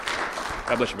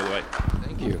God bless you, Brother White.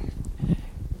 Thank you.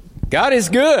 God is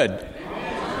good.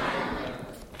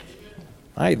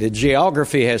 The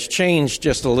geography has changed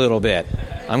just a little bit.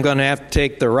 I'm going to have to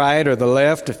take the right or the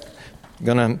left. I'm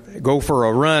going to go for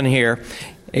a run here.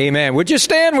 Amen. Would you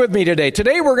stand with me today?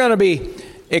 Today we're going to be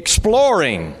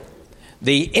exploring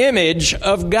the image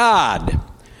of God.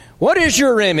 What is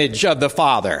your image of the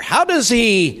Father? How does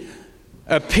He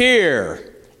appear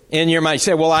in your mind? You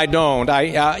say, well, I don't.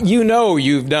 You know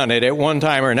you've done it at one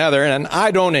time or another, and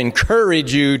I don't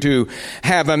encourage you to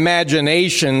have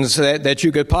imaginations that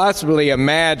you could possibly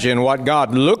imagine what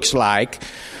God looks like,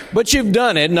 but you've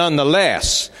done it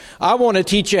nonetheless. I want to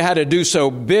teach you how to do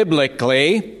so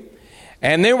biblically.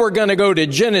 And then we're going to go to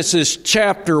Genesis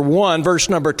chapter 1, verse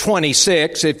number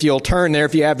 26, if you'll turn there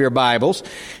if you have your Bibles.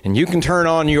 And you can turn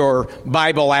on your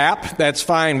Bible app. That's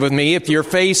fine with me. If your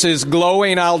face is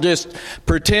glowing, I'll just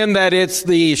pretend that it's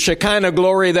the Shekinah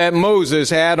glory that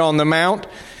Moses had on the mount.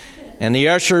 And the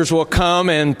ushers will come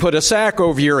and put a sack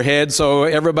over your head so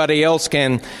everybody else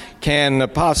can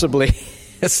possibly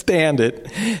stand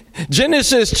it.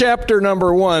 Genesis chapter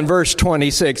number 1, verse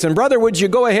 26. And brother, would you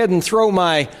go ahead and throw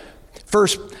my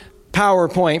first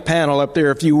PowerPoint panel up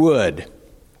there, if you would.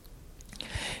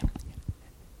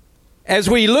 As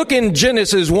we look in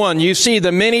Genesis 1, you see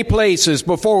the many places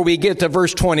before we get to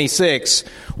verse 26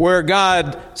 where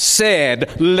God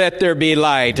said, let there be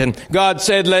light. And God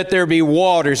said, let there be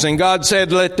waters. And God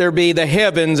said, let there be the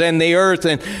heavens and the earth.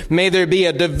 And may there be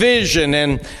a division.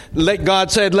 And God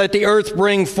said, let the earth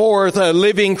bring forth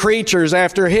living creatures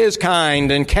after His kind,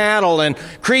 and cattle and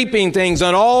creeping things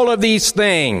and all of these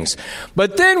things.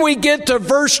 But then we get to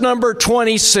verse number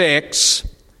 26.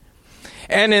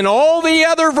 And in all the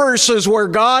other verses where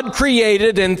God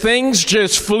created and things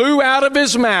just flew out of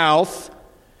His mouth,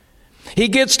 He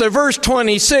gets to verse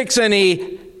 26 and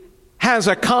He has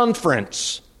a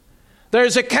conference.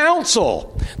 There's a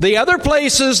council. The other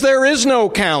places there is no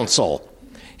council.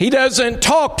 He doesn't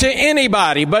talk to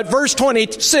anybody. But verse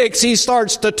 26, He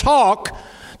starts to talk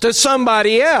to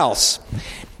somebody else.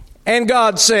 And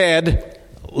God said,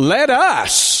 let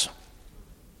us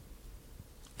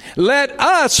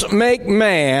make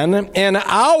man in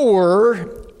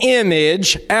our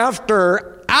image,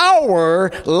 after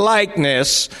our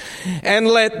likeness, and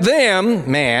let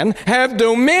them, man, have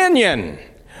dominion.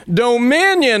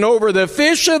 Dominion over the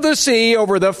fish of the sea,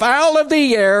 over the fowl of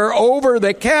the air, over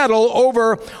the cattle,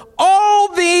 over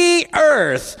all the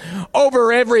earth,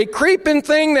 over every creeping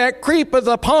thing that creepeth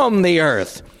upon the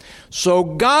earth. So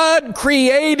God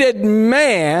created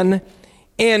man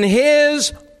in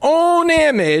His own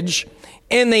image.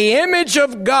 In the image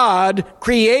of God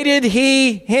created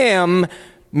He him,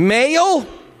 male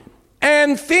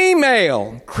and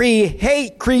female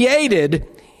created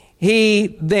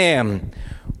He them.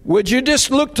 Would you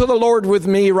just look to the Lord with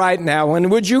me right now,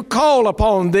 and would you call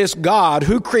upon this God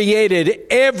who created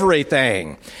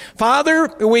everything? Father,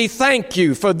 we thank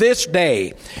You for this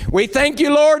day. We thank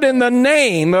You, Lord, in the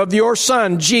name of Your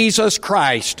Son, Jesus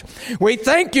Christ. We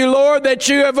thank You, Lord, that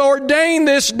You have ordained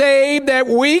this day that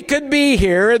we could be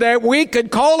here, that we could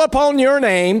call upon Your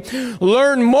name,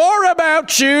 learn more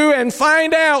about You, and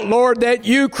find out, Lord, that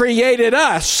You created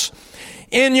us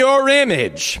in Your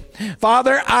image.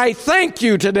 Father, I thank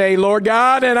You today, Lord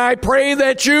God, and I pray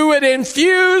that You would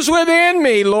infuse within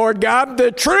me, Lord God,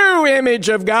 the true image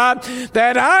of God,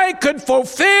 that I could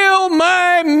fulfill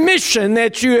my mission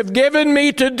that You have given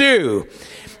me to do.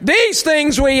 These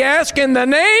things we ask in the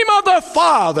name of the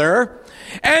Father,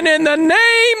 and in the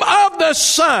name of the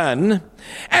Son,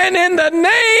 and in the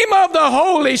name of the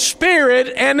Holy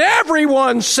Spirit. And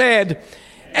everyone said,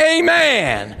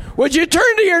 amen. Would you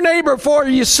turn to your neighbor before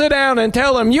you sit down and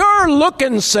tell him, you're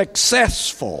looking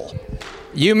successful.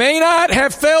 You may not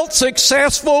have felt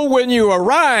successful when you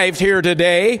arrived here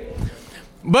today,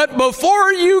 but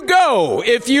before you go,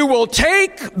 if you will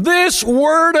take this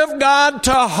Word of God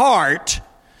to heart,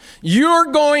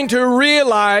 you're going to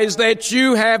realize that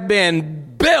you have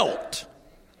been built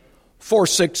for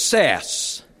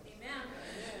success.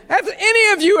 Have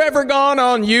any of you ever gone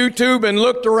on YouTube and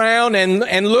looked around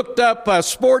and looked up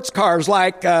sports cars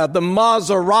like the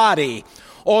Maserati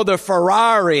or the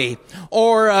Ferrari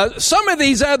or some of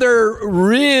these other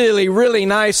really, really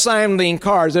nice sounding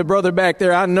cars? That brother back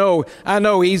there, I know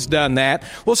he's done that.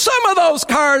 Well, some of those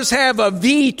cars have a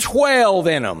V12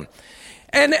 in them.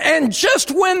 And just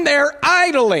when they're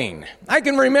idling, I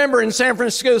can remember in San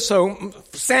Francisco,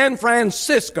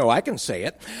 I can say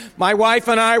it. My wife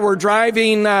and I were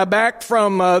driving back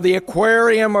from the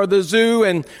aquarium or the zoo,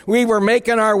 and we were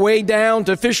making our way down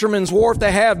to Fisherman's Wharf to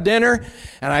have dinner.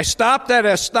 And I stopped at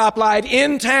a stoplight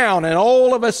in town, and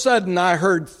all of a sudden I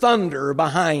heard thunder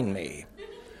behind me.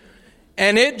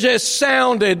 And it just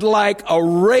sounded like a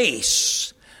race.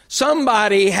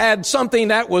 Somebody had something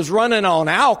that was running on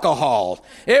alcohol.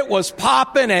 It was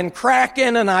popping and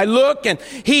cracking, and I look, and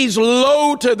he's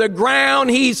low to the ground.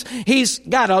 He's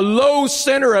got a low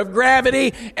center of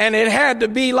gravity, and it had to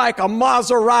be like a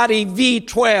Maserati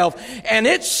V12. And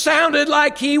it sounded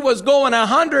like he was going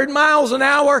 100 miles an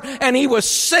hour, and he was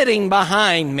sitting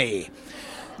behind me.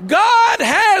 God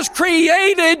has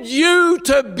created you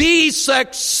to be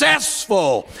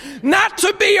successful, not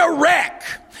to be a wreck.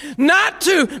 Not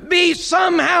to be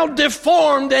somehow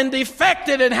deformed and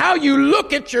defected in how you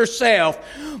look at yourself.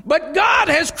 But God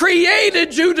has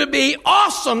created you to be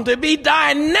awesome, to be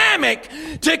dynamic,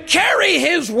 to carry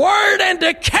His Word and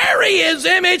to carry His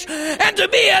image and to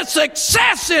be a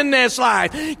success in this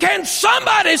life. Can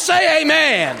somebody say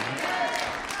amen?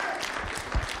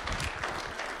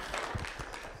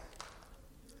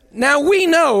 Now we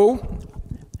know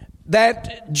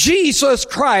that Jesus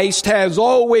Christ has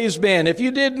always been. If you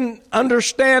didn't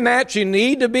understand that, you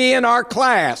need to be in our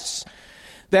class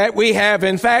that we have.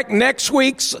 In fact, next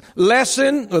week's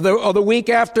lesson, or the week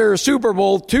after Super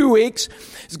Bowl, 2 weeks,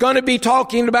 is going to be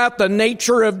talking about the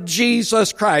nature of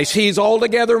Jesus Christ. He's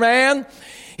altogether man.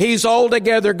 He's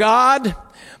altogether God.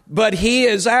 But He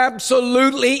is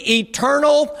absolutely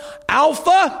eternal,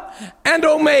 Alpha and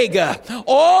Omega.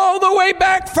 All the way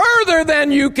back further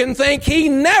than you can think. He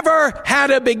never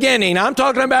had a beginning. I'm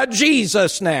talking about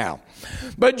Jesus now.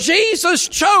 But Jesus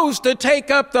chose to take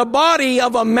up the body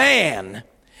of a man.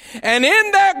 And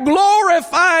in that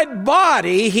glorified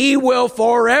body, He will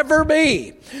forever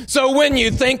be. So when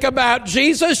you think about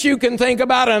Jesus, you can think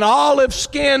about an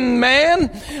olive-skinned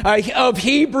man of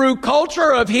Hebrew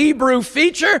culture, of Hebrew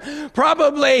feature.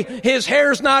 Probably his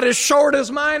hair's not as short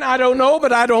as mine. I don't know,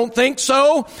 but I don't think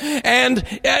so. And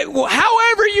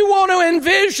however you want to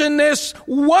envision this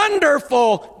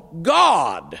wonderful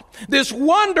God, this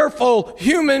wonderful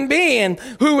human being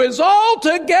who is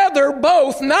altogether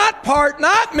both, not part,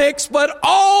 not mixed, but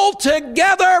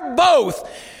altogether both.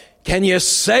 Can you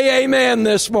say amen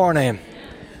this morning?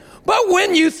 But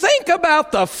when you think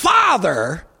about the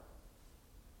Father,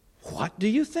 what do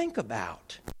you think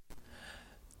about?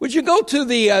 Would you go to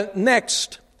the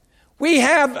next? We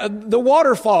have the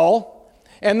waterfall,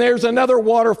 and there's another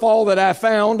waterfall that I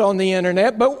found on the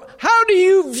internet. But how do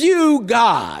you view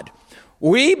God?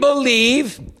 We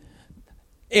believe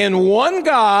in one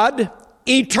God,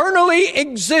 eternally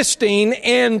existing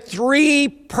in three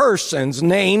persons,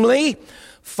 namely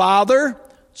Father,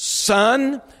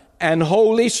 Son, and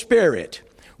Holy Spirit.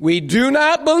 We do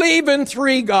not believe in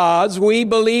three gods. We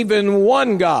believe in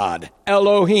one God,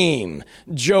 Elohim,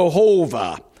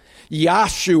 Jehovah,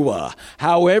 Yahshua,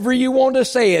 however you want to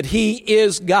say it. He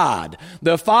is God,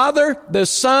 the Father, the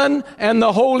Son, and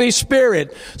the Holy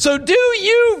Spirit. So do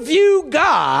you view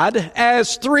God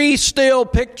as three still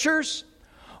pictures?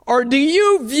 Or do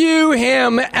you view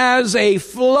Him as a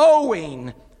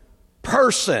flowing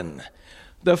person?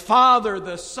 The Father,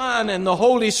 the Son, and the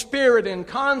Holy Spirit in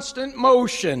constant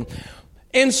motion.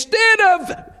 Instead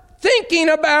of thinking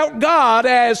about God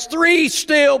as three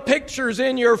still pictures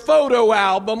in your photo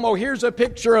album. Oh, here's a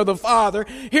picture of the Father,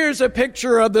 here's a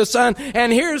picture of the Son,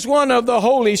 and here's one of the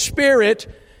Holy Spirit.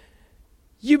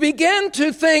 You begin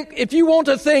to think, if you want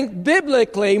to think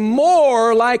biblically,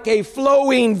 more like a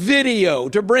flowing video,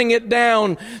 to bring it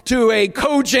down to a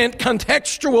cogent,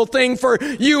 contextual thing for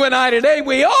you and I today.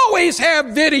 We always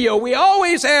have video. We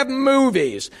always have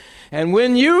movies. And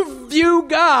when you view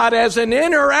God as an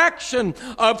interaction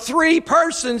of three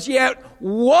persons, yet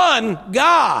one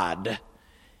God,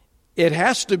 it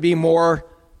has to be more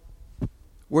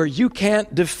where you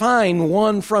can't define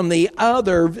one from the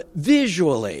other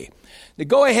visually. Now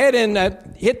go ahead and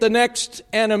hit the next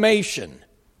animation.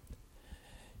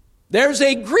 There's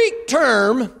a Greek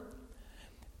term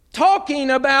talking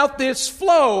about this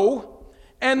flow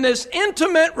and this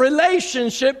intimate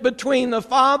relationship between the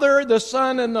Father, the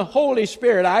Son, and the Holy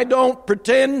Spirit. I don't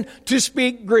pretend to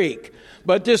speak Greek,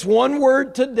 but this one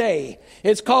word today.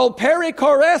 It's called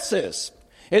perichoresis.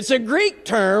 It's a Greek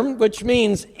term which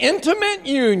means intimate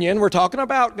union. We're talking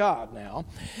about God now.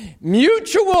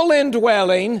 Mutual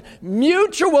indwelling,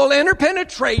 mutual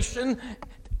interpenetration.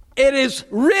 It is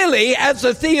really, as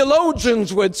the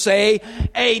theologians would say,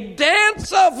 a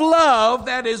dance of love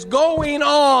that is going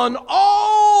on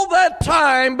all the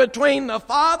time between the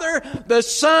Father, the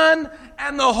Son,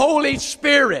 and the Holy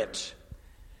Spirit.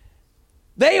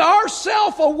 They are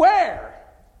self-aware.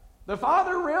 The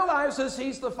Father realizes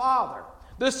He's the Father.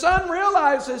 The Son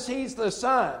realizes He's the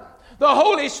Son. The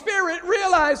Holy Spirit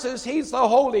realizes He's the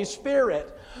Holy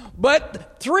Spirit.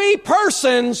 But three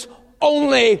persons,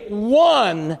 only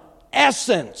one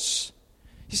essence.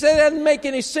 You say, that doesn't make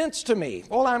any sense to me.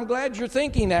 Well, I'm glad you're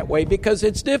thinking that way, because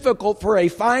it's difficult for a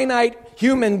finite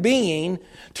human being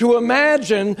to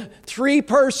imagine three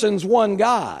persons, one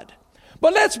God.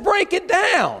 But let's break it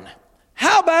down.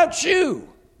 How about you?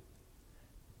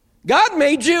 God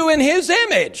made you in His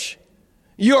image.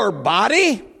 Your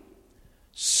body,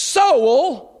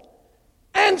 soul,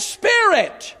 and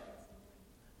spirit.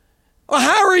 Well,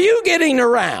 how are you getting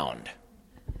around?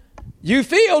 You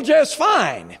feel just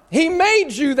fine. He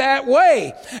made you that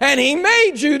way, and He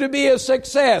made you to be a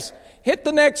success. Hit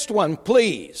the next one,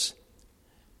 please.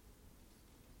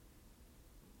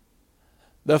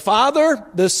 The Father,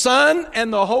 the Son,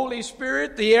 and the Holy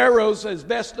Spirit, the arrows as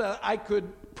best I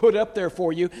could put up there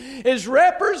for you, is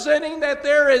representing that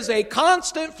there is a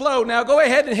constant flow. Now go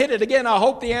ahead and hit it again. I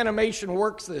hope the animation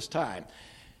works this time.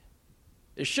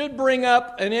 It should bring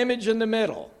up an image in the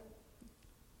middle.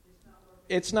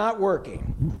 It's not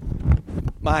working.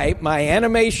 My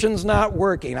animation's not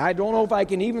working. I don't know if I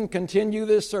can even continue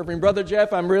this serving. Brother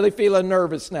Jeff, I'm really feeling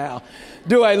nervous now.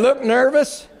 Do I look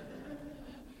nervous?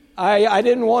 I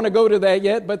didn't want to go to that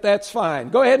yet, but that's fine.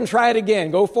 Go ahead and try it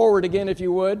again. Go forward again if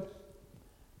you would.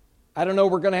 I don't know,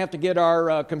 we're going to have to get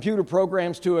our computer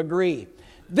programs to agree.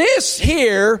 This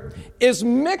here is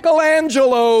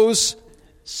Michelangelo's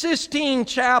Sistine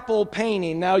Chapel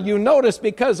painting. Now you notice,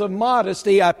 because of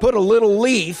modesty, I put a little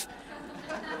leaf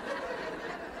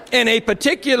in a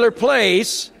particular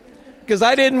place because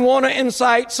I didn't want to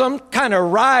incite some kind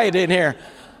of riot in here.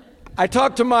 I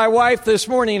talked to my wife this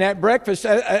morning at breakfast,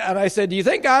 and I said, do you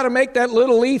think I ought to make that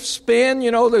little leaf spin? You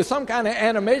know, there's some kind of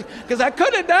animation, because I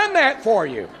could have done that for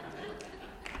you.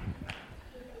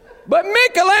 But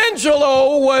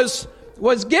Michelangelo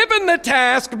was given the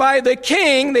task by the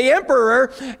king, the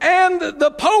emperor, and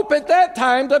the pope at that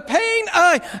time to paint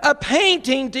a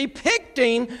painting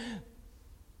depicting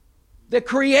the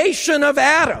creation of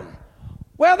Adam.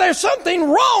 Well, there's something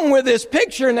wrong with this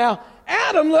picture now.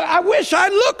 Adam, I wish I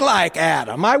looked like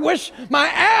Adam. I wish my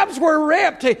abs were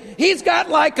ripped. He's got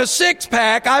like a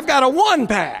six-pack. I've got a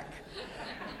one-pack.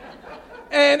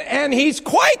 And he's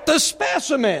quite the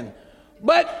specimen.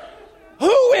 But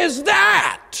who is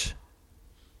that?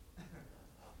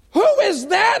 Who is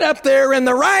that up there in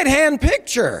the right-hand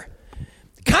picture?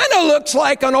 Kind of looks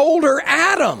like an older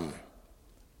Adam.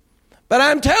 But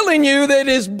I'm telling you that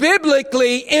is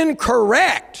biblically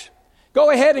incorrect. Go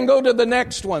ahead and go to the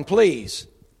next one, please.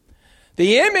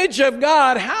 The image of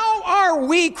God. How are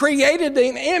we created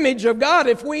in the image of God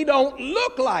if we don't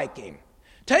look like Him?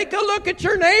 Take a look at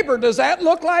your neighbor. Does that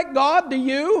look like God to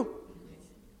you?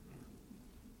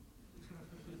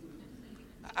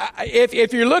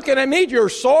 If you're looking at me, you're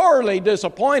sorely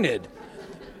disappointed.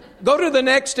 Go to the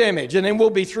next image, and then we'll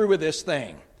be through with this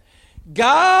thing.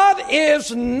 God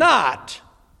is not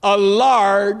a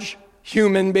large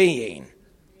human being.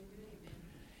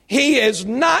 He is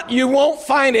not. You won't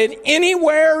find it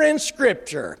anywhere in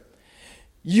Scripture.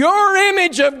 Your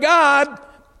image of God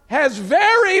has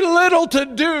very little to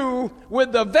do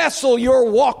with the vessel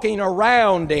you're walking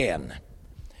around in.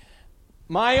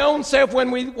 My own self, when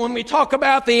we talk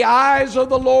about the eyes of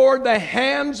the Lord, the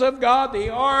hands of God, the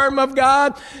arm of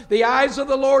God, the eyes of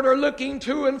the Lord are looking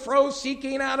to and fro,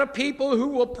 seeking out a people who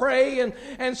will pray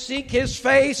and seek His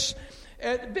face.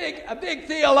 A big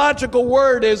theological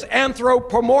word is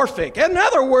anthropomorphic. In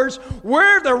other words,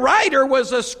 where the writer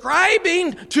was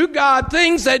ascribing to God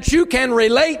things that you can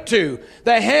relate to,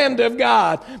 the hand of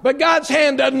God. But God's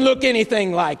hand doesn't look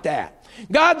anything like that.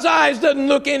 God's eyes doesn't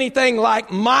look anything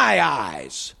like my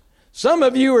eyes. Some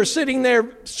of you are sitting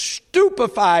there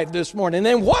stupefied this morning.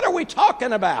 And what are we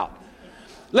talking about?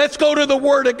 Let's go to the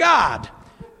Word of God.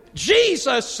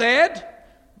 Jesus said,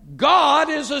 God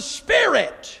is a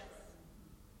spirit.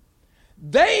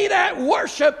 They that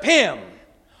worship Him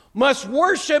must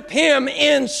worship Him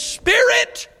in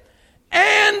spirit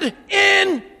and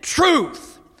in truth.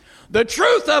 The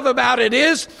truth about it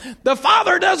is, the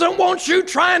Father doesn't want you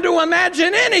trying to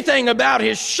imagine anything about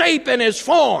His shape and His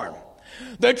form.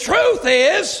 The truth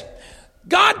is,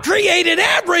 God created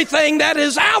everything that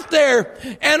is out there,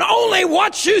 and only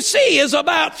what you see is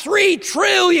about 3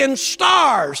 trillion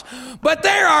stars. But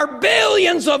there are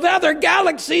billions of other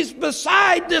galaxies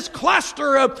beside this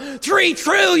cluster of 3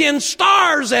 trillion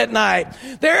stars at night.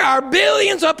 There are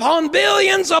billions upon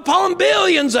billions upon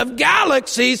billions of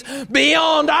galaxies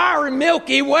beyond our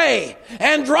Milky Way.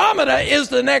 Andromeda is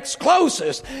the next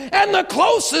closest. And the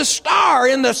closest star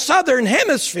in the southern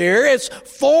hemisphere is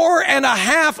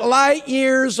 4.5 light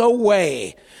years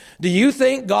away. Do you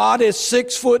think God is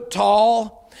 6 foot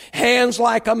tall, hands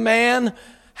like a man?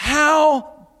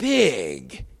 How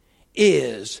big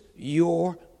is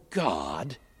your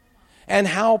God? And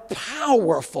how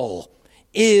powerful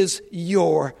is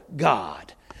your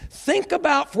God? Think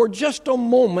about for just a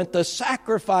moment the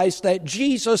sacrifice that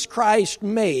Jesus Christ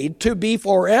made to be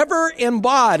forever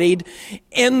embodied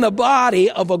in the body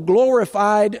of a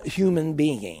glorified human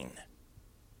being.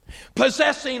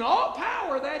 Possessing all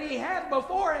power that he had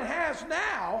before and has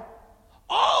now,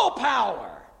 all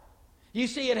power. You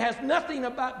see, it has nothing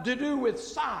to do with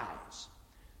size.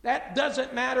 That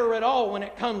doesn't matter at all when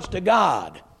it comes to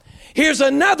God. Here's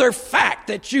another fact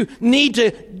that you need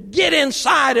to get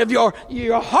inside of your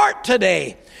heart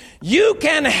today. You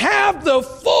can have the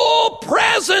full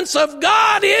presence of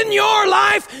God in your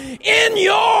life, in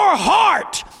your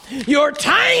heart. Your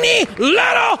tiny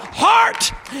little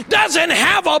heart doesn't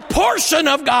have a portion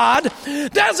of God,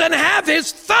 doesn't have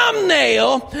his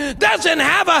thumbnail, doesn't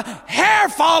have a hair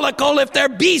follicle if there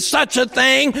be such a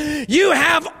thing. You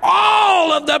have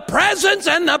all of the presence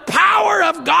and the power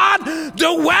of God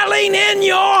dwelling in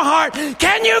your heart.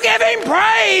 Can you give him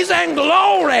praise and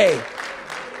glory?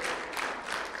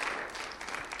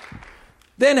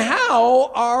 Then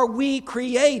how are we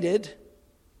created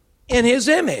in his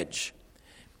image?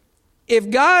 If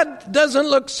God doesn't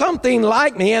look something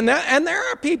like me, and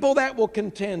there are people that will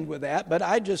contend with that, but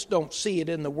I just don't see it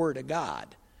in the Word of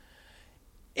God.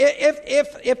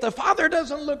 If the Father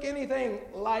doesn't look anything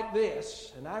like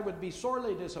this, and I would be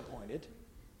sorely disappointed,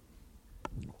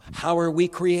 how are we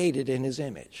created in his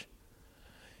image?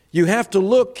 You have to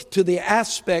look to the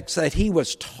aspects that he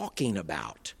was talking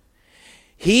about.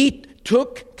 He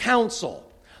took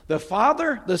counsel. The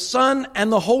Father, the Son,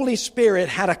 and the Holy Spirit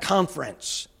had a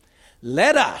conference.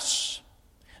 Let us.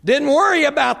 Didn't worry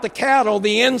about the cattle,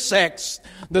 the insects,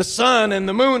 the sun and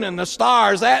the moon and the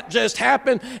stars. That just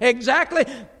happened exactly.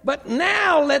 But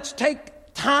now let's take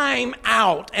time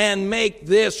out and make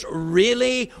this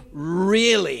really,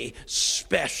 really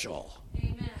special.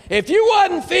 Amen. If you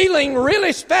wasn't feeling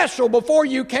really special before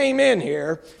you came in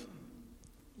here,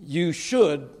 you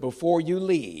should before you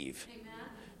leave. Amen.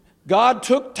 God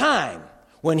took time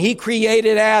when he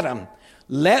created Adam.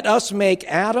 Let us make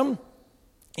Adam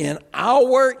in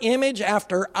our image,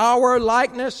 after our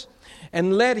likeness,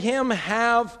 and let him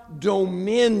have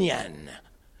dominion.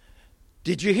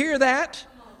 Did you hear that?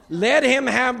 Let him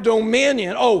have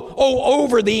dominion.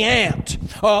 Over the ant,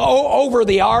 over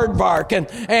the aardvark,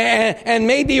 and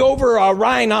maybe over a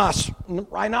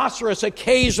rhinoceros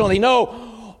occasionally.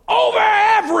 No, over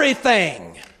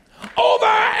everything.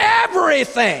 Over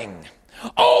everything.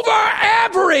 Over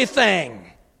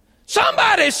everything.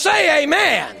 Somebody say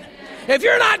amen. If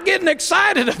you're not getting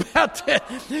excited about that,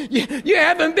 you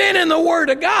haven't been in the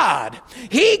Word of God.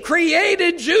 He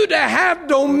created you to have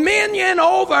dominion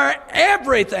over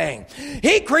everything.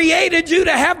 He created you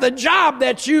to have the job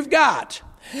that you've got,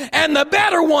 and the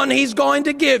better one he's going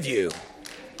to give you.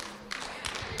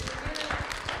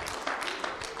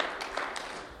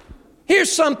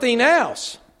 Here's something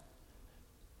else.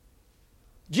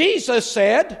 Jesus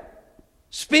said,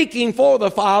 speaking for the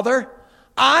Father,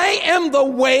 I am the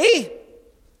way,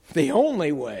 the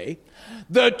only way,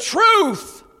 the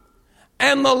truth,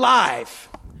 and the life.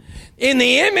 In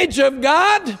the image of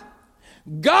God,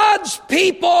 God's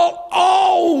people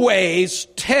always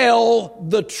tell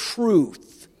the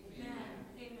truth.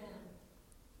 Amen.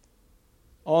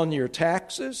 On your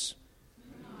taxes,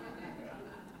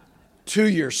 to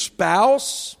your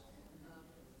spouse,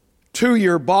 to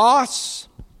your boss.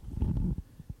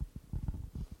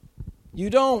 You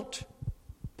don't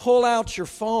pull out your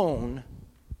phone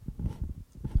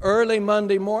early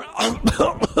Monday morning.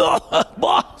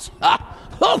 Boss.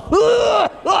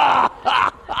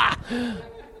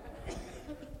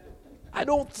 I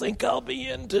don't think I'll be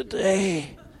in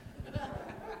today.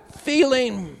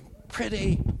 Feeling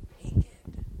pretty naked.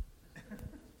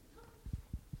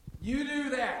 You do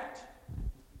that,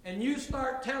 and you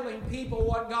start telling people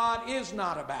what God is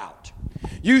not about.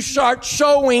 You start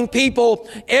showing people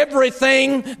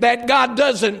everything that God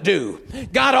doesn't do.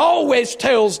 God always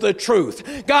tells the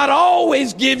truth. God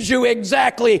always gives you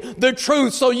exactly the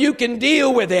truth so you can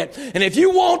deal with it. And if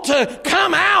you want to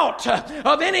come out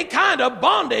of any kind of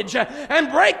bondage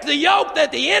and break the yoke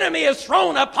that the enemy has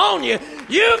thrown upon you,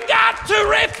 you've got to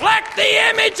reflect the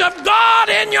image of God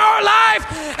in your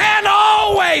life and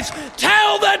always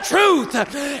tell the truth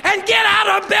and get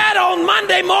out of bed on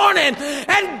Monday morning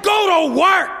and go to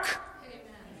work.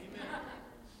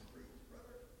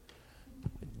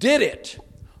 Did it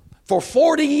for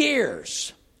 40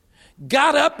 years.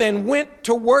 Got up and went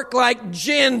to work like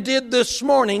Jen did this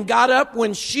morning. Got up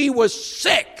when she was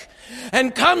sick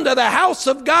and come to the house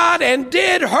of God and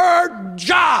did her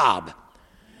job.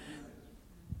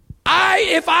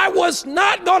 If I was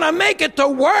not going to make it to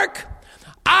work,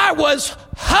 I was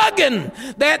hugging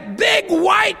that big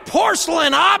white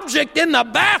porcelain object in the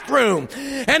bathroom.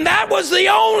 And that was the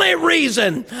only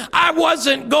reason I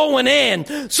wasn't going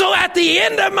in. So at the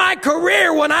end of my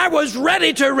career, when I was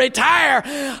ready to retire,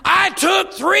 I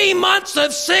took 3 months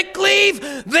of sick leave,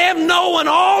 them knowing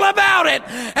all about it,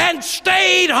 and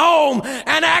stayed home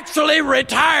and actually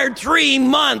retired 3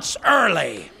 months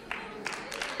early.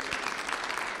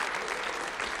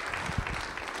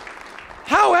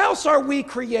 How else are we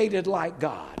created like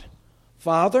God?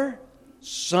 Father,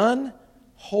 Son,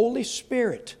 Holy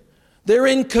Spirit. They're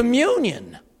in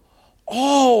communion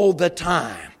all the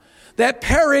time. That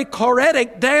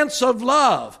perichoretic dance of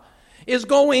love is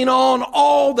going on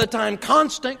all the time.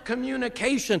 Constant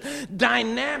communication,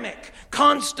 dynamic,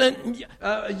 constant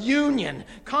union,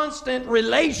 constant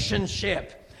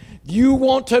relationship. You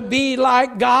want to be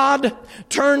like God?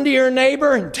 Turn to your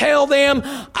neighbor and tell them,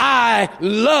 I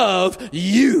love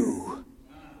you.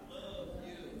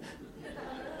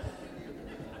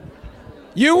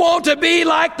 You want to be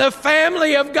like the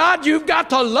family of God? You've got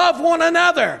to love one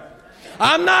another.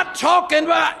 I'm not talking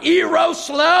about eros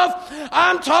love.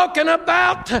 I'm talking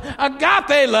about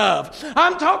agape love.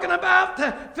 I'm talking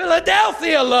about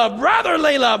Philadelphia love,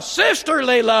 brotherly love,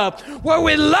 sisterly love, where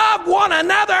we love one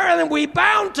another and we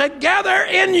bound together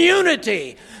in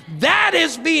unity. That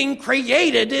is being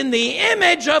created in the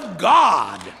image of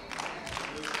God.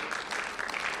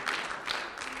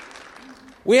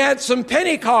 We had some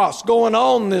Pentecost going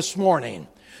on this morning.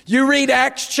 You read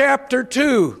Acts chapter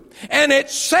 2, and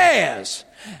it says,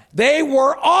 they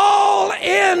were all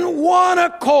in one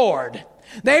accord.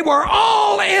 They were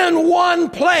all in one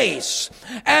place.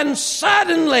 And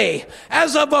suddenly,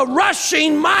 as of a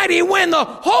rushing mighty wind, the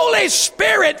Holy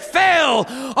Spirit fell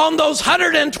on those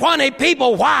 120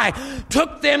 people. Why?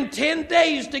 Took them 10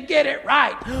 days to get it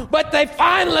right. But they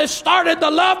finally started to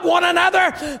love one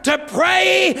another, to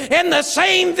pray in the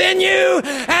same venue,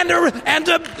 and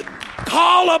to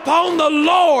call upon the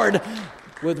Lord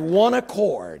with one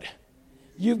accord.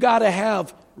 You've got to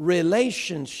have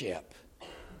relationship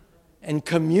and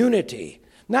community,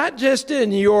 not just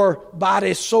in your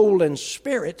body, soul, and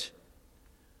spirit,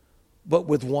 but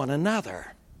with one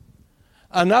another.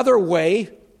 Another way,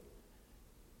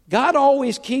 God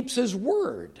always keeps His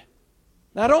word.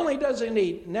 Not only doesn't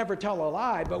He never tell a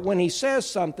lie, but when He says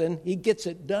something, He gets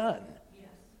it done. Yes.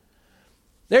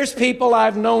 There's people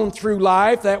I've known through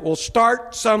life that will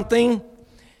start something,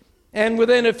 and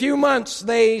within a few months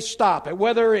they stop it,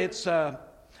 whether it's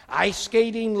ice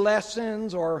skating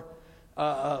lessons or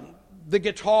the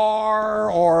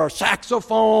guitar or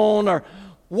saxophone or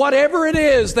whatever it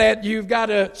is that you've got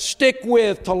to stick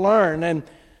with to learn.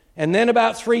 And then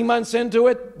about 3 months into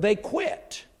it, they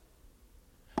quit.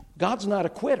 God's not a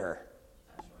quitter.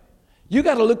 You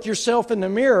got to look yourself in the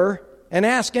mirror and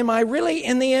ask, am I really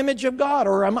in the image of God,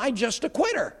 or am I just a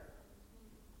quitter?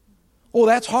 Oh,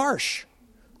 that's harsh.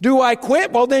 Do I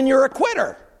quit? Well, then you're a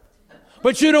quitter.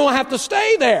 But you don't have to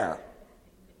stay there.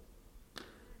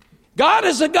 God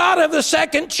is the God of the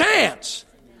second chance.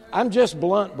 I'm just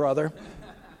blunt, brother.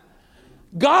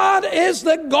 God is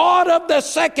the God of the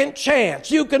second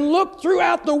chance. You can look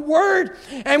throughout the Word,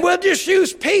 and we'll just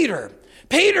use Peter.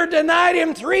 Peter denied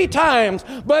Him 3 times,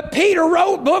 but Peter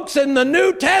wrote books in the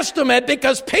New Testament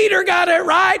because Peter got it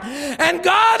right, and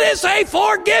God is a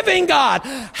forgiving God.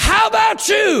 How about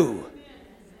you?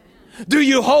 Do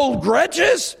you hold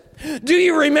grudges? Do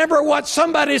you remember what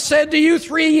somebody said to you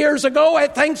 3 years ago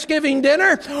at Thanksgiving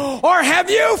dinner? Or have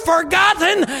you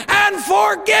forgotten and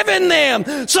forgiven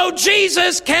them so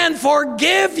Jesus can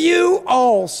forgive you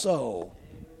also?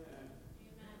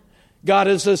 God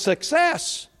is a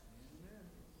success.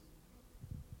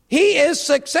 He is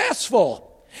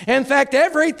successful. In fact,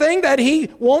 everything that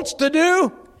He wants to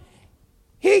do,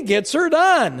 He gets her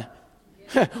done.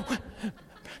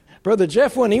 Brother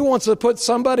Jeff, when he wants to put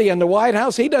somebody in the White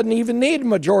House, he doesn't even need a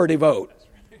majority vote.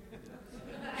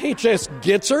 He just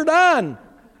gets her done.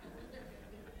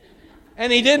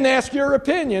 And he didn't ask your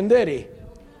opinion, did he?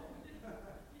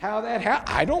 How that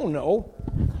happened, I don't know.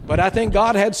 But I think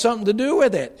God had something to do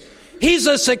with it. He's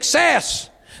a success.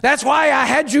 That's why I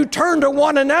had you turn to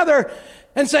one another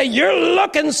and say, you're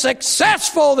looking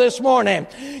successful this morning.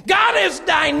 God is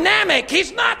dynamic.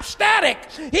 He's not static.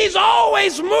 He's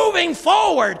always moving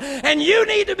forward. And you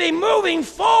need to be moving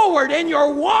forward in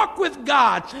your walk with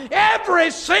God every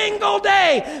single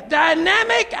day.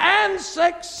 Dynamic and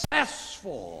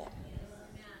successful.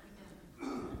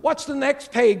 What's the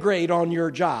next pay grade on your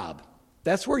job?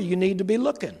 That's where you need to be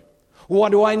looking. What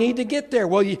do I need to get there?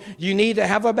 Well, you need to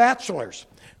have a bachelor's.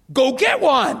 Go get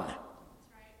one.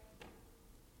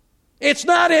 It's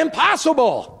not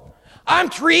impossible. I'm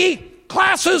 3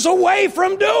 classes away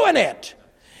from doing it.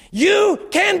 You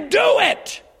can do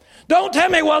it. Don't tell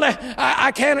me, well,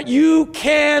 I can't. You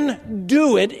can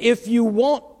do it if you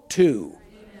want to.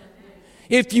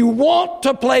 If you want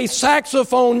to play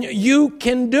saxophone, you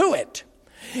can do it.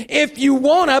 If you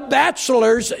want a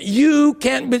bachelor's, you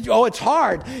can. It's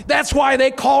hard. That's why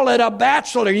they call it a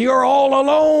bachelor. You're all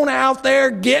alone out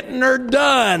there getting her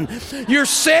done. You're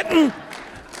sitting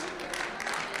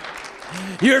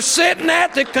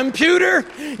at the computer.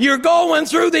 You're going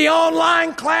through the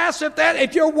online class.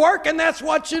 If you're working, that's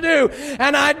what you do.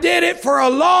 And I did it for a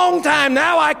long time.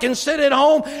 Now I can sit at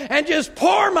home and just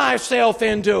pour myself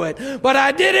into it. But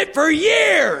I did it for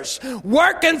years,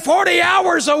 working 40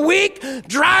 hours a week,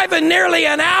 driving nearly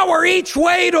an hour each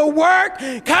way to work,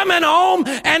 coming home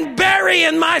and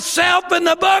burying myself in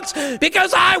the books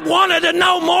because I wanted to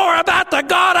know more about the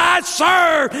God I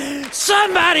serve.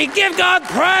 Somebody give God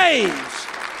praise.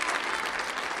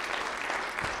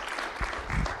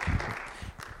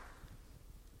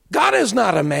 God is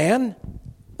not a man.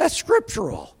 That's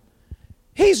scriptural.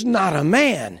 He's not a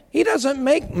man. He doesn't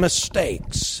make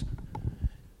mistakes.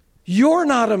 You're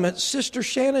not Sister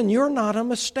Shannon, you're not a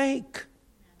mistake.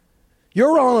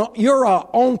 You're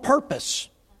on purpose.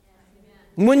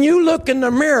 When you look in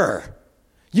the mirror,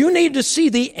 you need to see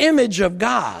the image of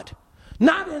God.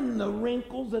 Not in the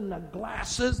wrinkles and the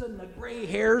glasses and the gray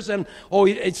hairs and,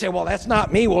 you'd say, well, that's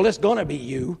not me. Well, it's going to be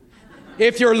you.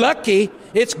 If you're lucky,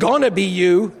 it's going to be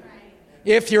you.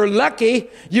 If you're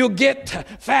lucky, you'll get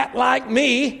fat like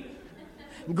me,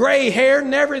 gray hair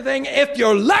and everything, if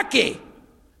you're lucky.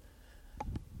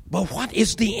 But what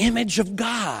is the image of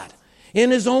God?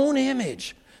 In His own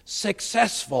image,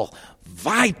 successful,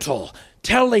 vital,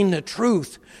 telling the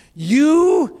truth.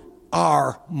 You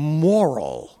are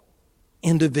moral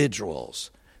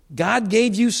individuals. God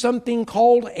gave you something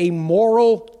called a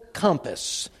moral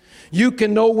compass. You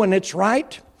can know when it's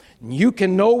right. You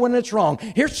can know when it's wrong.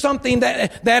 Here's something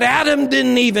that Adam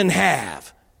didn't even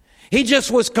have. He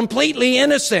just was completely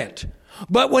innocent.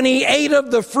 But when he ate of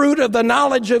the fruit of the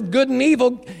knowledge of good and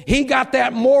evil, he got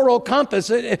that moral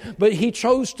compass. But he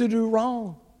chose to do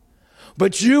wrong.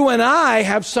 But you and I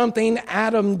have something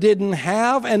Adam didn't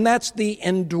have, and that's the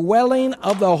indwelling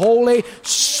of the Holy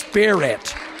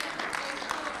Spirit.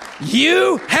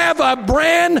 You have a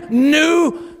brand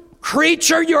new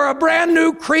creature. You're a brand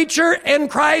new creature in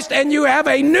Christ, and you have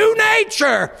a new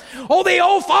nature. The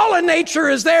old fallen nature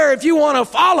is there if you want to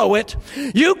follow it.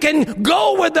 You can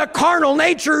go with the carnal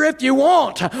nature if you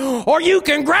want, or you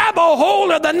can grab a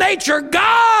hold of the nature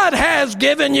God has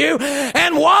given you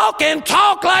and walk and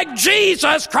talk like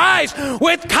Jesus Christ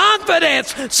with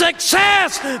confidence,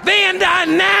 success, being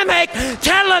dynamic,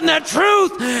 telling the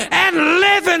truth, and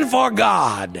living for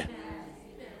God.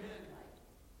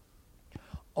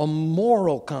 A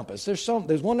moral compass. There's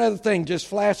one other thing just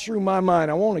flashed through my mind.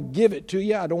 I want to give it to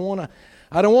you. I don't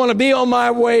want to be on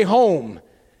my way home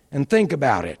and think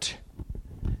about it.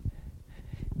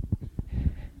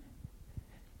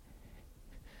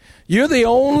 You're the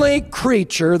only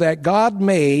creature that God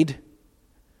made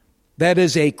that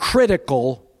is a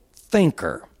critical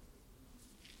thinker.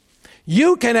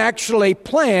 You can actually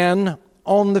plan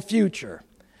on the future.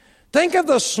 Think of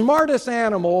the smartest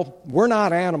animal. We're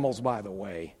not animals, by the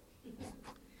way.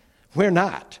 We're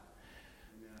not.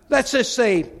 Let's just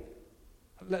say,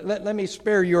 let me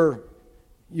spare your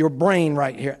brain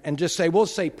right here and just say, we'll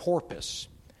say porpoise.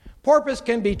 Porpoise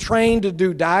can be trained to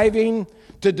do diving,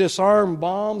 to disarm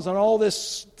bombs and all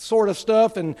this sort of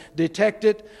stuff and detect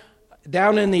it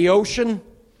down in the ocean.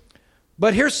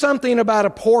 But here's something about a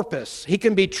porpoise. He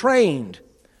can be trained,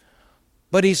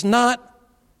 but he's not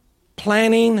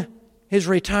planning his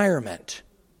retirement.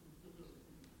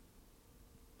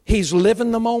 He's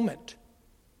living the moment.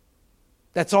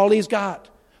 That's all he's got.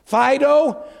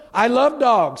 Fido, I love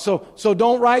dogs, so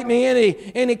don't write me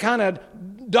any kind of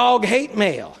dog hate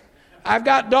mail. I've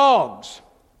got dogs.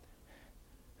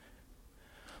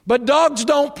 But dogs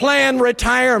don't plan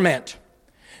retirement.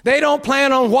 They don't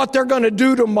plan on what they're going to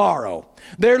do tomorrow.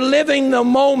 They're living the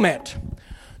moment.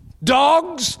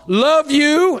 Dogs love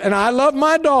you, and I love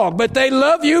my dog, but they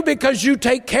love you because you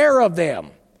take care of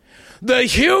them. The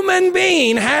human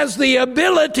being has the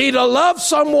ability to love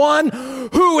someone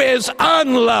who is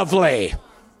unlovely.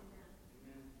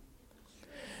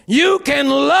 You can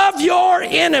love your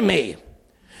enemy.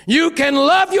 You can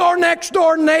love your next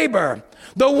door neighbor.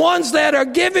 The ones that are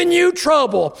giving you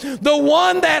trouble. The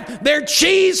one that their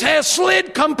cheese has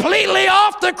slid completely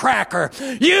off the cracker.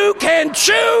 You can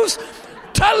choose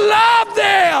to love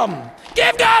them.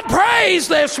 Give God praise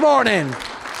this morning.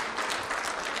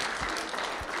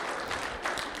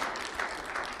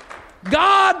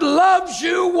 God loves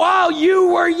you while you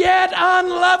were yet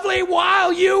unlovely,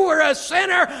 while you were a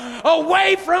sinner,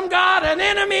 away from God, an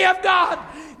enemy of God.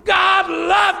 God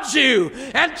loves you.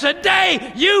 And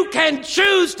today you can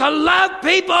choose to love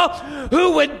people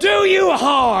who would do you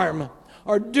harm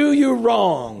or do you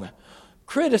wrong,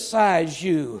 criticize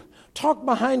you, talk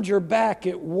behind your back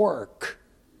at work,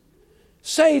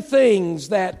 say things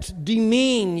that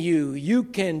demean you. You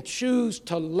can choose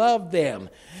to love them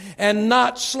and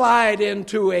not slide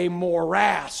into a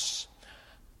morass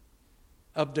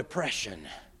of depression.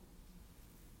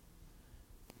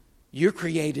 You're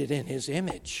created in His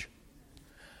image.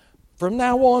 From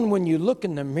now on, when you look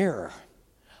in the mirror,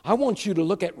 I want you to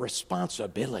look at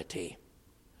responsibility.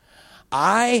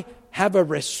 I have a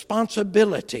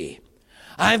responsibility.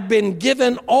 I've been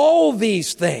given all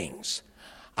these things.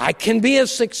 I can be a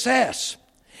success.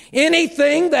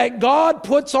 Anything that God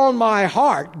puts on my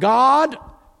heart, God,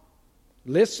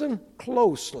 listen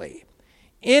closely.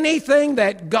 Anything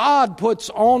that God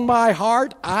puts on my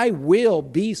heart, I will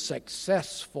be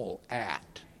successful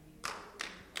at.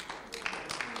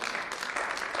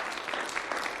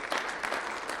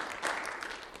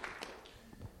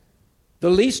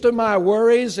 The least of my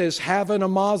worries is having a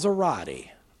Maserati.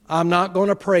 I'm not going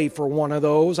to pray for one of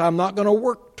those. I'm not going to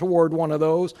work toward one of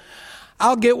those.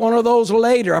 I'll get one of those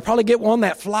later. I'll probably get one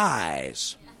that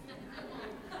flies.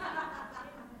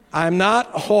 I'm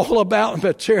not all about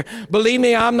material. Believe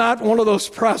me, I'm not one of those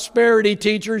prosperity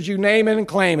teachers, you name it and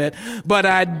claim it. But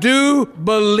I do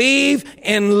believe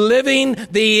in living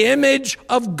the image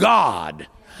of God.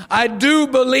 I do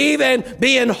believe in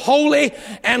being holy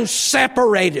and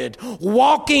separated,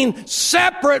 walking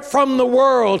separate from the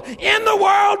world, in the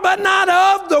world but not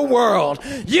of the world.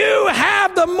 You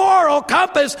have the moral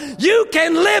compass. You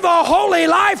can live a holy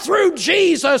life through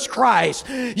Jesus Christ.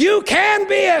 You can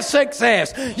be a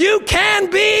success. You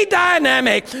can be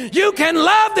dynamic. You can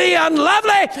love the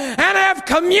unlovely and have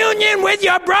communion with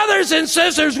your brothers and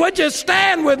sisters. Would you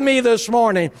stand with me this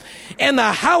morning in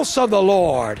the house of the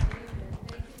Lord?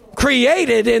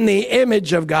 Created in the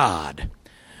image of God.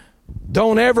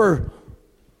 Don't ever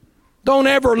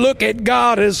look at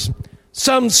God as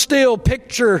some still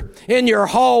picture in your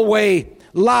hallway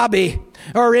lobby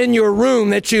or in your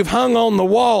room that you've hung on the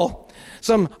wall.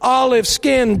 Some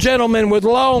olive-skinned gentleman with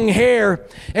long hair,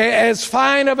 as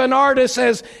fine of an artist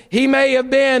as he may have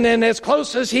been and as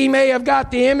close as he may have got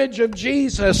the image of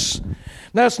Jesus.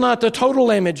 That's not the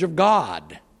total image of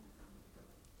God.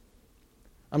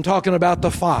 I'm talking about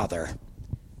the Father.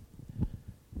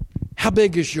 How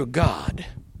big is your God?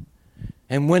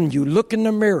 And when you look in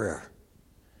the mirror,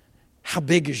 how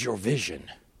big is your vision?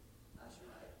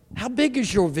 How big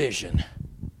is your vision?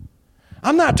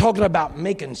 I'm not talking about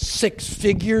making six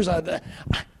figures.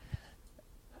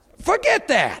 Forget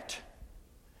that.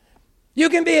 You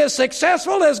can be as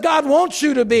successful as God wants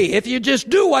you to be if you just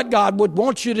do what God would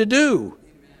want you to do.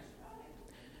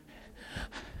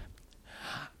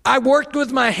 I worked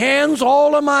with my hands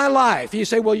all of my life. You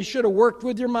say, well, you should have worked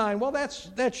with your mind. Well,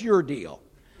 that's your deal.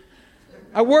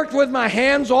 I worked with my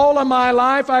hands all of my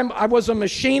life. I was a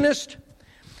machinist,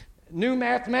 knew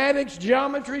mathematics,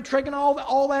 geometry, trigonometry,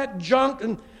 all that junk,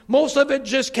 and most of it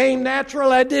just came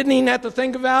natural. I didn't even have to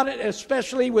think about it,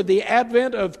 especially with the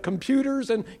advent of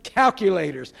computers and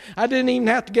calculators. I didn't even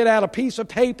have to get out a piece of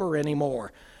paper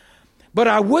anymore. But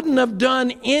I wouldn't have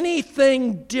done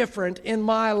anything different in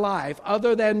my life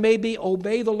other than maybe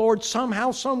obey the Lord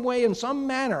somehow, some way, in some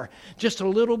manner, just a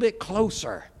little bit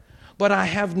closer. But I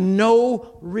have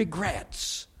no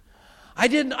regrets. I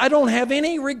don't have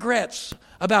any regrets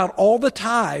about all the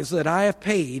tithes that I have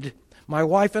paid. My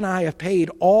wife and I have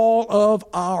paid all of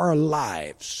our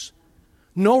lives.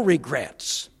 No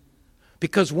regrets.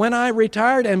 Because when I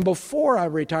retired and before I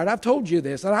retired, I've told you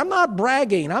this, and I'm not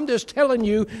bragging. I'm just telling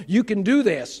you, you can do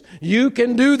this. You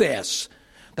can do this.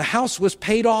 The house was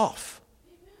paid off.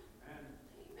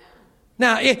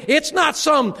 Now, it's not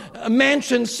some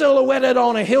mansion silhouetted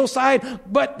on a hillside,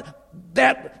 but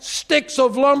that sticks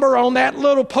of lumber on that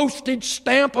little postage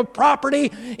stamp of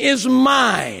property is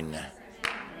mine.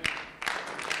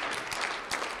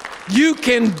 You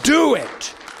can do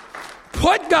it.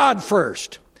 Put God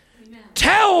first.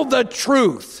 Tell the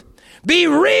truth. Be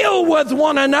real with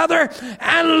one another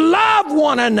and love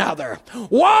one another.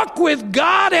 Walk with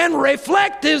God and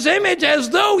reflect His image as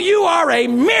though you are a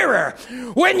mirror.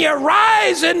 When you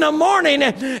rise in the morning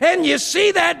and you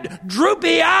see that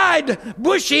droopy-eyed,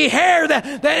 bushy hair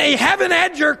that you haven't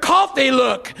had your coffee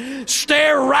look,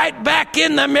 stare right back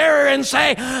in the mirror and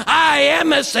say, I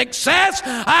am a success.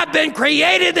 I've been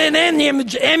created in the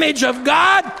image of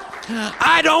God.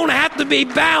 I don't have to be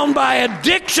bound by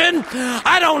addiction.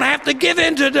 I don't have to give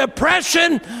in to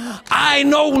depression. I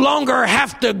no longer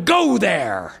have to go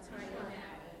there.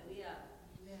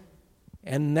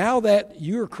 And now that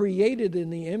you're created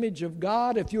in the image of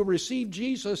God, if you'll receive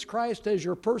Jesus Christ as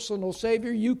your personal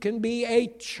Savior, you can be a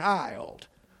child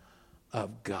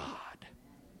of God.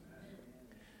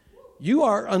 You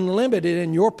are unlimited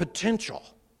in your potential.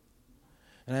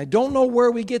 And I don't know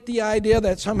where we get the idea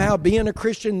that somehow being a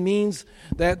Christian means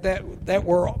that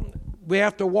we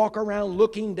have to walk around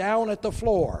looking down at the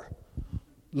floor.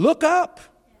 Look up,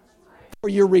 for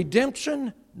your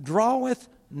redemption draweth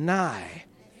nigh.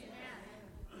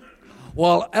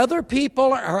 While other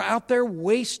people are out there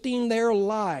wasting their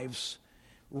lives,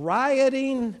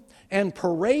 rioting and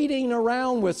parading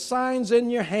around with signs in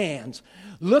your hands,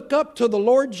 look up to the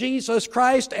Lord Jesus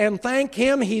Christ and thank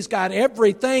Him. He's got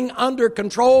everything under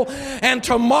control. And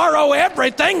tomorrow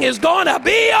everything is going to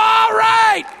be all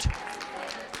right.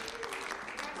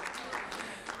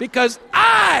 Because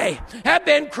I have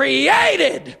been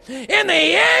created in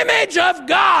the image of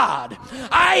God.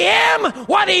 I am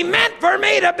what He meant for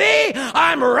me to be.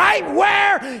 I'm right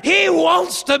where He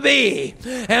wants to be.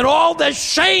 And all the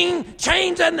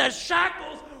chains and the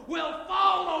shackles will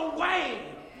fall away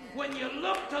when you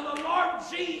look to the Lord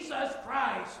Jesus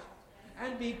Christ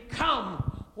and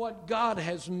become what God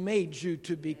has made you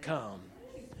to become.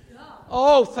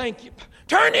 Oh, thank you.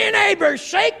 Turn to your neighbor,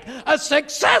 shake a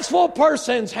successful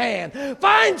person's hand.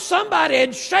 Find somebody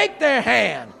and shake their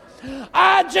hand.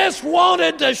 I just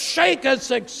wanted to shake a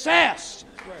success.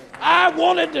 I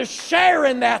wanted to share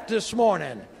in that this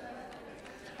morning.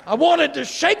 I wanted to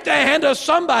shake the hand of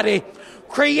somebody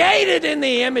created in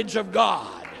the image of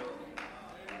God.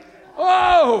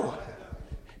 Oh,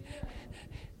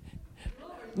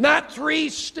 not 3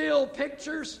 still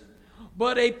pictures,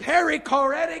 but a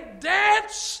perichoretic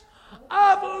dance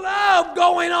of love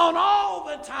going on all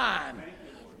the time.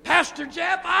 Pastor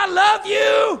Jeff, I love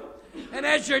you. And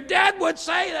as your dad would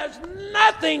say, there's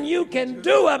nothing you can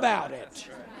do about it.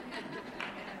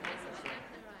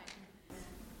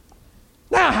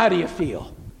 Now, how do you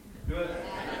feel? Good.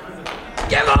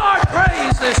 Give the Lord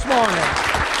praise this morning.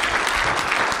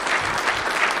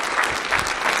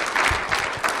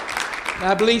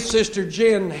 I believe Sister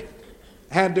Jen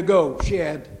had to go. She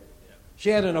had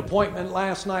an appointment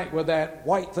last night with that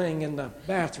white thing in the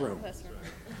bathroom.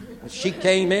 She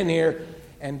came in here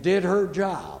and did her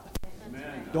job.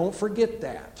 Amen. Don't forget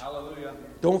that. Hallelujah.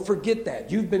 Don't forget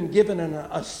that. You've been given an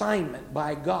assignment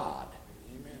by God.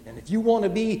 Amen. And if you want to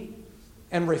be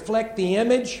and reflect the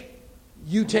image,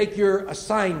 you take your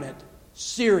assignment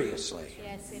seriously.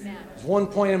 Yes, amen. At one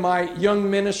point in my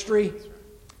young ministry,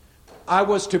 I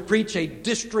was to preach a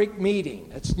district meeting.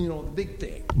 That's, the big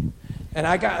thing. And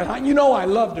I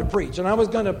love to preach. And I was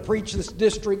going to preach this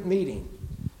district meeting.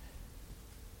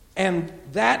 And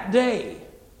that day,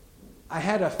 I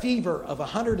had a fever of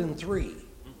 103.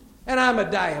 And I'm a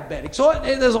diabetic. So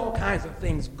there's all kinds of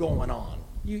things going on.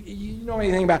 You know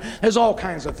anything about it? There's all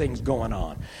kinds of things going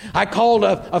on. I called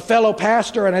a fellow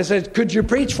pastor and I said, could you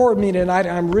preach for me tonight?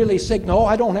 I'm really sick. No,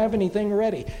 I don't have anything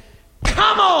ready.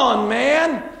 Come on,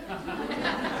 man.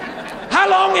 How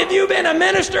long have you been a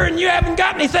minister and you haven't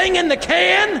got anything in the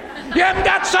can? You haven't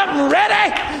got something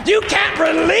ready? You can't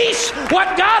release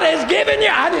what God has given you?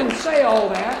 I didn't say all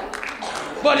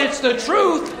that, but it's the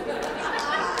truth.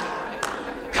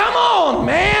 Come on,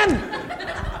 man.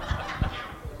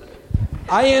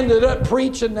 I ended up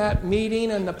preaching that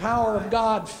meeting and the power of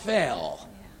God fell.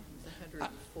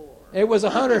 It was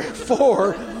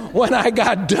 104 when I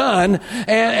got done.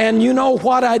 And you know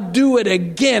what? I'd do it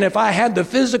again. If I had the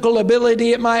physical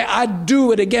ability I'd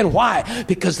do it again. Why?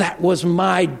 Because that was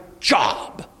my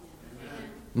job.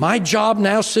 My job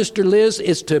now, Sister Liz,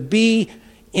 is to be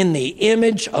in the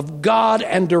image of God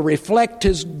and to reflect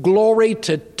His glory,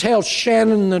 to tell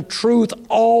Shannon the truth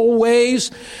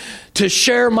always, to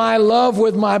share my love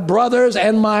with my brothers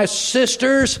and my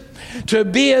sisters, to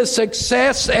be a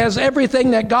success as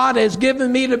everything that God has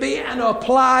given me to be, and to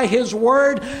apply His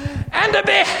word, and to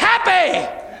be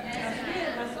happy.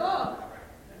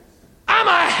 I'm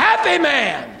a happy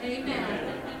man.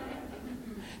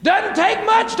 Doesn't take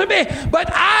much to be,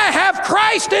 but I have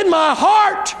Christ in my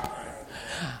heart.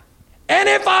 And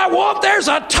if I want, there's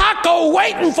a taco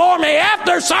waiting for me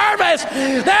after service.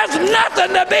 There's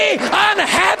nothing to be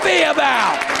unhappy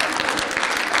about.